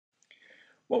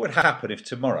What would happen if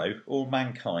tomorrow all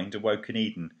mankind awoke in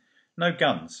Eden? No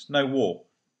guns, no war,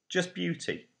 just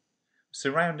beauty,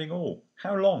 surrounding all.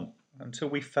 How long? Until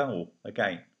we fell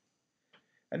again.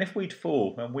 And if we'd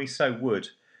fall, and we so would,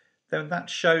 then that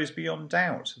shows beyond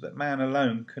doubt that man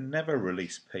alone can never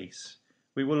release peace.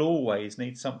 We will always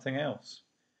need something else.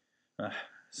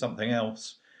 Something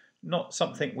else. Not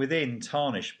something within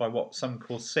tarnished by what some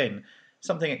call sin.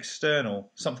 Something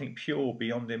external, something pure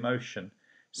beyond emotion.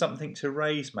 Something to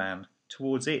raise man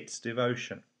towards its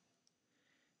devotion.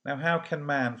 Now how can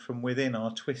man from within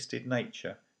our twisted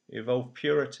nature evolve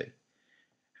purity?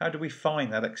 How do we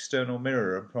find that external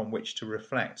mirror upon which to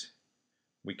reflect?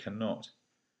 We cannot.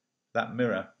 That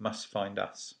mirror must find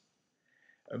us.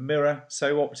 A mirror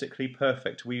so optically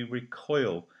perfect we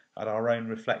recoil at our own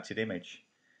reflected image,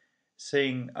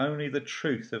 seeing only the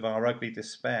truth of our ugly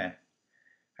despair,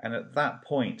 and at that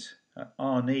point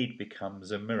our need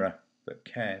becomes a mirror that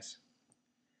cares.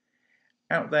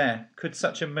 Out there, could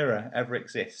such a mirror ever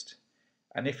exist?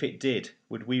 And if it did,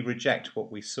 would we reject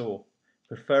what we saw,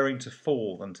 preferring to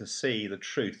fall than to see the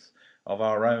truth of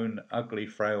our own ugly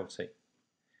frailty?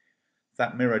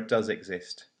 That mirror does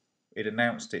exist. It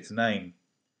announced its name,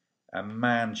 and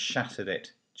man shattered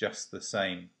it just the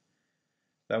same,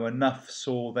 though enough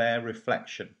saw their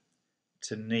reflection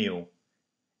to kneel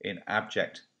in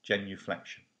abject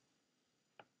genuflection.